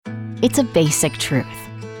It's a basic truth.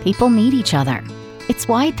 People need each other. It's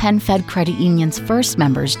why PenFed Credit Union's first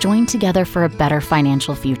members joined together for a better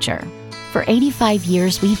financial future. For 85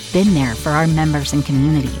 years, we've been there for our members and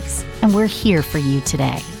communities, and we're here for you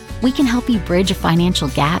today. We can help you bridge a financial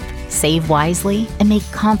gap, save wisely, and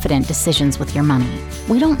make confident decisions with your money.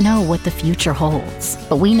 We don't know what the future holds,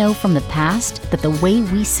 but we know from the past that the way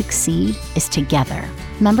we succeed is together.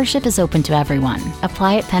 Membership is open to everyone.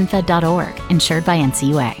 Apply at penfed.org, insured by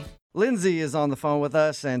NCUA. Lindsey is on the phone with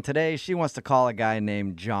us, and today she wants to call a guy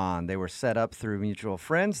named John. They were set up through mutual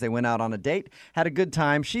friends. They went out on a date, had a good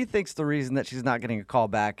time. She thinks the reason that she's not getting a call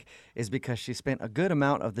back is because she spent a good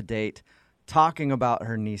amount of the date talking about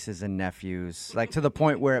her nieces and nephews, like to the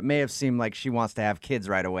point where it may have seemed like she wants to have kids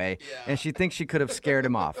right away, and she thinks she could have scared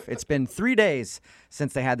him off. It's been 3 days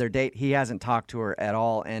since they had their date. He hasn't talked to her at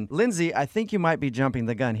all. And Lindsey, I think you might be jumping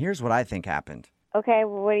the gun. Here's what I think happened. Okay,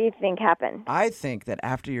 well, what do you think happened? I think that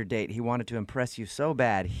after your date, he wanted to impress you so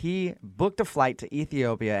bad, he booked a flight to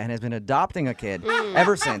Ethiopia and has been adopting a kid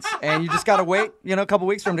ever since. And you just got to wait, a couple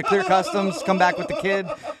weeks for him to clear customs, come back with the kid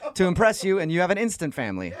to impress you, and you have an instant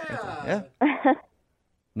family. Yeah?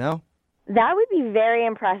 No? That would be very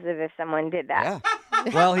impressive if someone did that.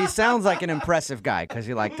 Yeah. Well, he sounds like an impressive guy because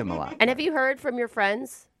you liked him a lot. And have you heard from your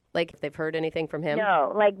friends? Like, if they've heard anything from him?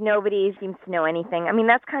 No, nobody seems to know anything. I mean,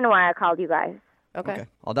 that's kind of why I called you guys. Okay.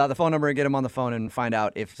 I'll dial the phone number and get him on the phone and find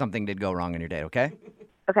out if something did go wrong in your date, okay?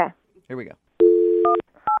 Okay. Here we go.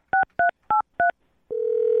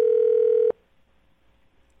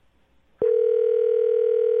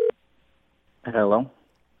 Hello.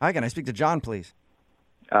 Hi, can I speak to John, please?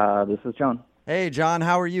 This is John. Hey, John,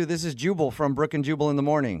 how are you? This is Jubal from Brook and Jubal in the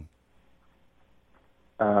Morning.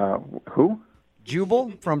 Who?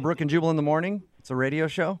 Jubal from Brook and Jubal in the Morning. It's a radio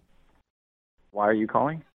show. Why are you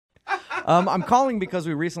calling? I'm calling because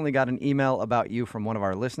we recently got an email about you from one of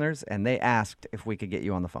our listeners, and they asked if we could get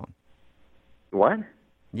you on the phone. What?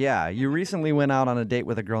 Yeah, you recently went out on a date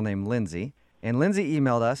with a girl named Lindsey, and Lindsey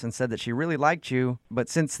emailed us and said that she really liked you, but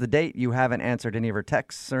since the date, you haven't answered any of her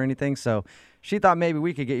texts or anything, so she thought maybe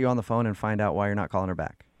we could get you on the phone and find out why you're not calling her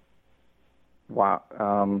back. Wow.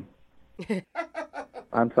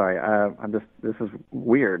 I'm sorry. This is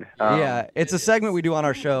weird. Yeah, it's a segment we do on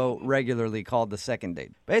our show regularly called The Second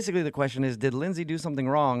Date. Basically, the question is, did Lindsey do something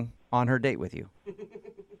wrong on her date with you?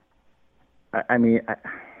 I don't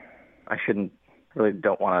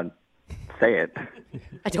want to say it.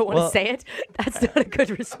 I don't want to say it? That's not a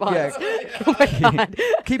good response. Yeah. Oh, my God.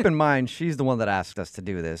 Keep in mind, she's the one that asked us to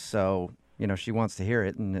do this, so, she wants to hear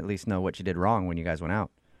it and at least know what you did wrong when you guys went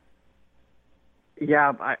out.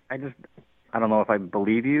 Yeah, I don't know if I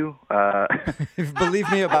believe you.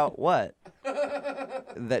 Believe me about what?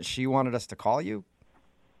 That she wanted us to call you?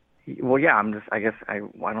 Well, yeah, I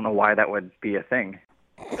don't know why that would be a thing.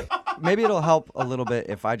 Maybe it'll help a little bit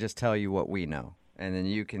if I just tell you what we know, and then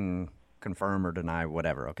you can confirm or deny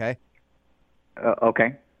whatever, okay?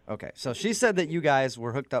 Okay. Okay, so she said that you guys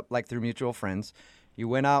were hooked up through mutual friends. You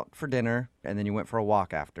went out for dinner, and then you went for a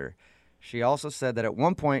walk after. She also said that at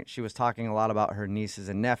one point she was talking a lot about her nieces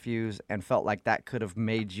and nephews and felt like that could have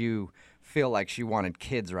made you feel like she wanted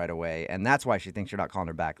kids right away, and that's why she thinks you're not calling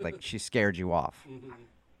her back. Like, she scared you off.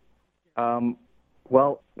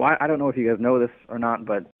 Well, I don't know if you guys know this or not,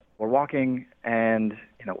 but we're walking and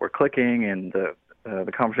we're clicking, and the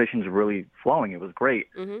conversation's really flowing. It was great.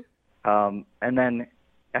 Mm-hmm. And then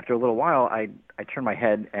after a little while, I turned my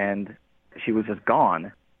head and she was just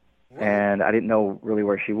gone. What? And I didn't know really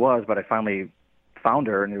where she was, but I finally found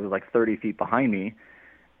her, and it was 30 feet behind me.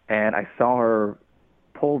 And I saw her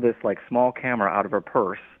pull this small camera out of her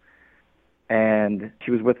purse, and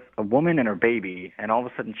she was with a woman and her baby, and all of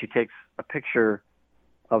a sudden she takes a picture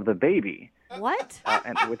of the baby. What?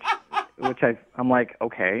 And I'm like,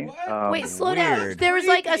 okay. Wait, slow down. There was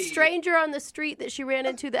a stranger on the street that she ran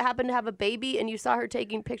into that happened to have a baby, and you saw her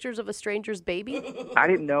taking pictures of a stranger's baby? I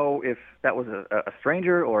didn't know if that was a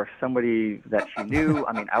stranger or somebody that she knew.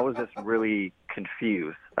 I mean, I was just really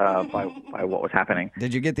confused by what was happening.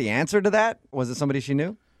 Did you get the answer to that? Was it somebody she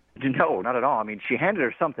knew? No, not at all. I mean, she handed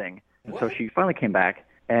her something, and so she finally came back,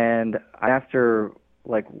 and I asked her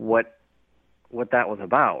what that was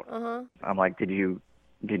about. Uh-huh. I'm like, did you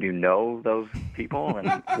know those people?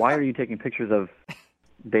 And why are you taking pictures of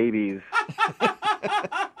babies?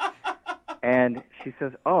 And she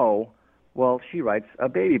says, oh, well, she writes a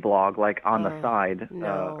baby blog on the side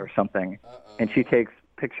or something. And she takes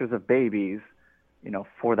pictures of babies,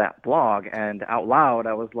 for that blog. And out loud,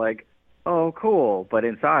 I was like, oh, cool. But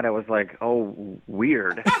inside, I was like, oh,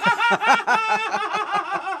 weird.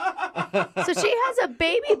 So she has a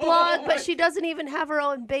baby blog, but she doesn't even have her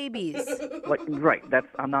own babies. Right.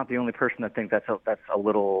 I'm not the only person that thinks that's a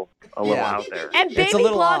little out there. And baby It's a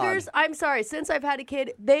little bloggers, odd. I'm sorry, since I've had a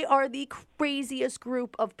kid, they are the craziest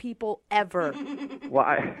group of people ever. Well,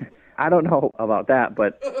 I don't know about that,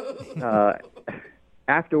 but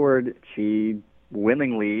afterward, she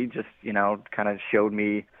willingly just, kind of showed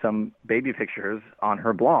me some baby pictures on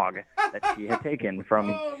her blog that she had taken from,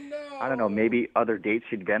 I don't know, maybe other dates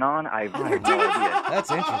she'd been on. I have no idea.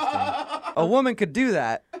 That's interesting. A woman could do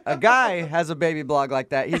that. A guy has a baby blog like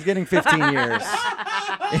that. He's getting 15 years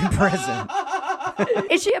in prison.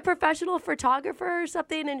 Is she a professional photographer or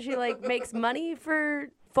something, and she makes money for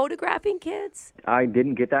photographing kids? I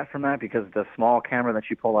didn't get that from that because the small camera that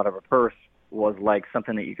she pulled out of her purse was like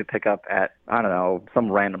something that you could pick up at, I don't know,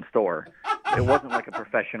 some random store. It wasn't like a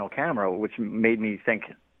professional camera, which made me think,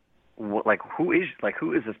 who is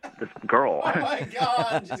this girl? Oh my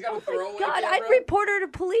God! She's got a throwaway camera. I'd report her to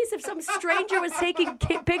police if some stranger was taking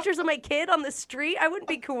pictures of my kid on the street. I wouldn't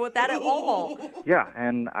be cool with that at all. Yeah,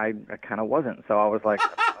 and I kind of wasn't. So I was like,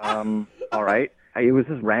 all right. It was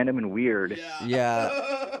just random and weird.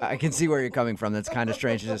 Yeah, I can see where you're coming from. That's kind of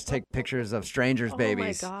strange to just take pictures of strangers'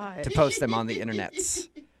 babies to post them on the internet.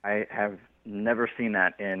 I have never seen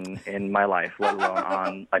that in my life, let alone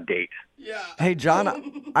on a date. Yeah. Hey,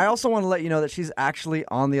 John, I also want to let you know that she's actually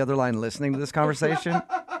on the other line listening to this conversation.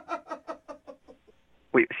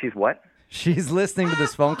 Wait, she's what? She's listening to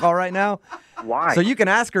this phone call right now. Why? So you can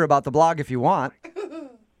ask her about the blog if you want.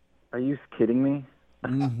 Are you kidding me?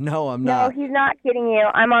 No, I'm No, not. he's not kidding you.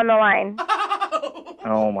 I'm on the line.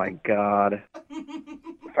 Oh my God.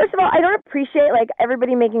 First of all, I don't appreciate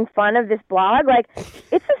everybody making fun of this blog.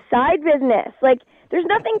 It's a side business. There's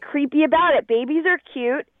nothing creepy about it. Babies are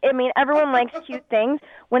cute. I mean, everyone likes cute things.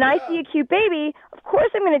 When I see a cute baby, of course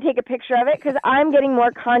I'm going to take a picture of it because I'm getting more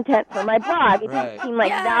content for my blog. It doesn't seem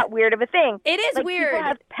that weird of a thing. It is weird. People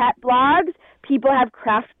have pet blogs. People have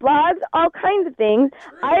craft blogs, all kinds of things.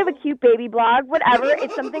 I have a cute baby blog, whatever.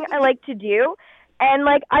 It's something I like to do. And,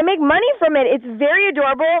 I make money from it. It's very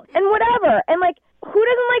adorable and whatever. And, who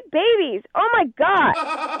doesn't like babies? Oh, my God.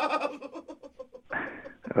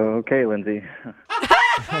 Okay, Lindsay.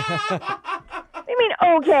 What do you mean,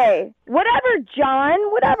 okay? Whatever, John,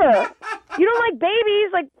 whatever. You don't like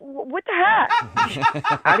babies? What the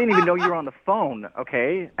heck? I didn't even know you were on the phone,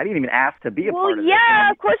 okay? I didn't even ask to be a part of it. Well, yeah,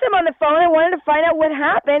 of course I'm on the phone. I wanted to find out what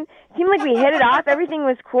happened. It seemed like we hit it off. Everything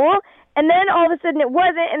was cool. And then all of a sudden it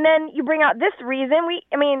wasn't. And then you bring out this reason.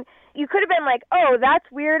 You could have been like, oh, that's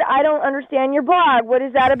weird. I don't understand your blog. What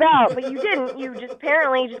is that about? But you didn't. You just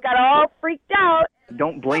apparently just got all freaked out.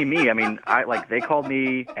 Don't blame me. I mean, they called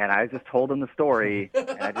me, and I just told them the story,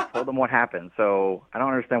 and I just told them what happened. So I don't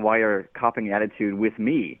understand why you're copying attitude with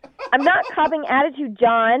me. I'm not copying attitude,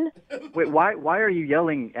 John. Wait, why are you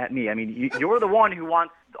yelling at me? I mean, you're the one who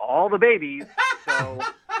wants all the babies, so...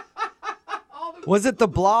 Was it the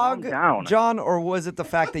blog, Calm down. John, or was it the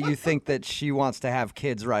fact that you think that she wants to have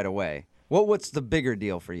kids right away? What's the bigger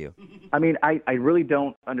deal for you? I mean, I really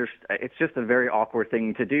don't understand. It's just a very awkward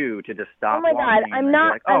thing to do, to just stop. Oh my God, walking I'm and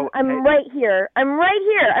not. be like, oh, I'm hey. right here. I'm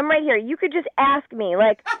right here. You could just ask me,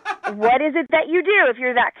 what is it that you do if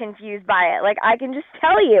you're that confused by it? I can just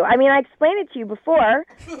tell you. I mean, I explained it to you before.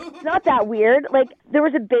 It's not that weird. There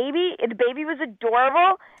was a baby. The baby was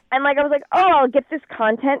adorable. And, I was like, oh, I'll get this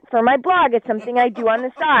content for my blog. It's something I do on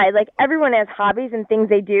the side. Everyone has hobbies and things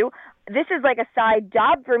they do. This is, a side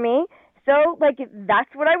job for me. So,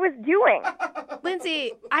 that's what I was doing.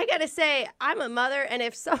 Lindsay, I got to say, I'm a mother, and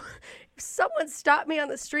if someone stopped me on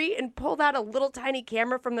the street and pulled out a little tiny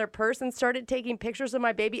camera from their purse and started taking pictures of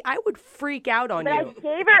my baby, I would freak out on But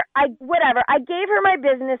you. I gave her my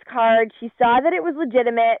business card. She saw that it was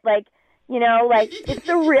legitimate. It's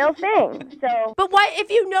the real thing. So, But why, if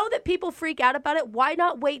you know that people freak out about it, why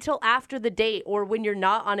not wait till after the date or when you're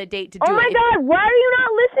not on a date to do it? oh my God, why are you not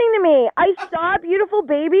listening to me? I saw a beautiful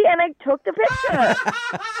baby and I took the picture.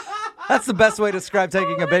 That's the best way to describe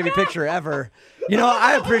taking a baby picture ever.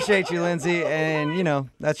 I appreciate you, Lindsay, and,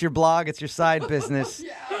 that's your blog. It's your side business.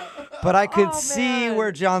 But I could see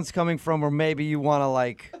where John's coming from, or maybe you want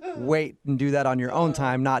to, wait and do that on your own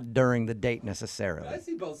time, not during the date necessarily. I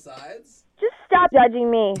see both sides. Just stop judging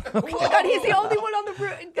me. Oh my God, he's the only one on the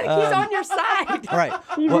room. He's on your side. All right.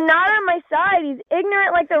 He's not on my side. He's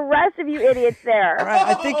ignorant like the rest of you idiots there. All right.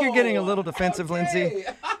 I think you're getting a little defensive, Lindsay.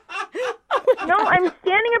 No, I'm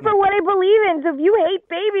standing up for what I believe in. So if you hate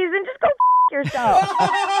babies, then just go yourself.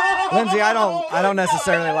 Lindsay, I don't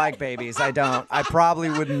necessarily like babies. I don't. I probably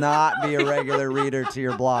would not be a regular reader to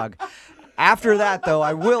your blog. After that, though,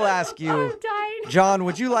 I will ask you, I'm dying John,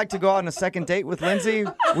 would you like to go on a second date with Lindsey?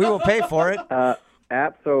 We will pay for it.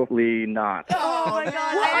 Absolutely not. Oh my God.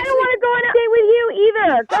 Well, I don't want to go on a date with you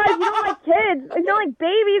either. God, you don't like kids. You don't like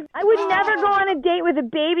babies. I would never go on a date with a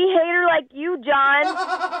baby hater like you, John.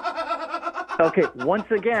 Okay, once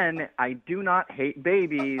again, I do not hate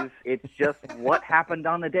babies. It's just what happened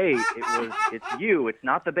on the date. It's you. It's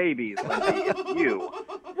not the babies, Lindsey. It's you.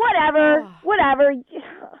 Whatever.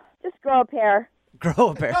 Just grow a pair.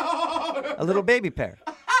 Grow a pair. A little baby pair.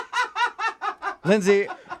 Lindsey,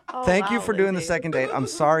 thank you for doing the second date. I'm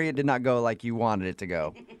sorry it did not go like you wanted it to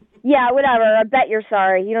go. Yeah, whatever. I bet you're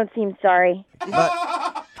sorry. You don't seem sorry.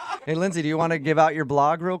 But, hey, Lindsey, do you want to give out your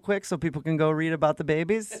blog real quick so people can go read about the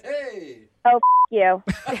babies? Hey. Oh, you.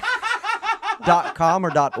 .com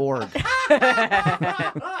or .org?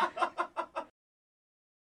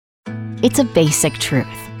 It's a basic truth.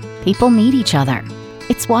 People need each other.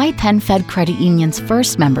 It's why PenFed Credit Union's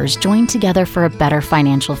first members joined together for a better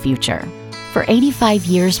financial future. For 85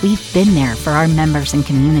 years, we've been there for our members and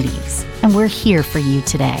communities, and we're here for you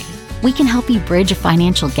today. We can help you bridge a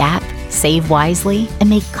financial gap, save wisely, and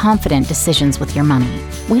make confident decisions with your money.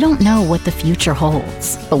 We don't know what the future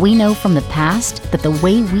holds, but we know from the past that the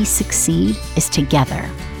way we succeed is together.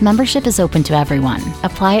 Membership is open to everyone.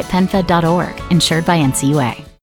 Apply at penfed.org, insured by NCUA.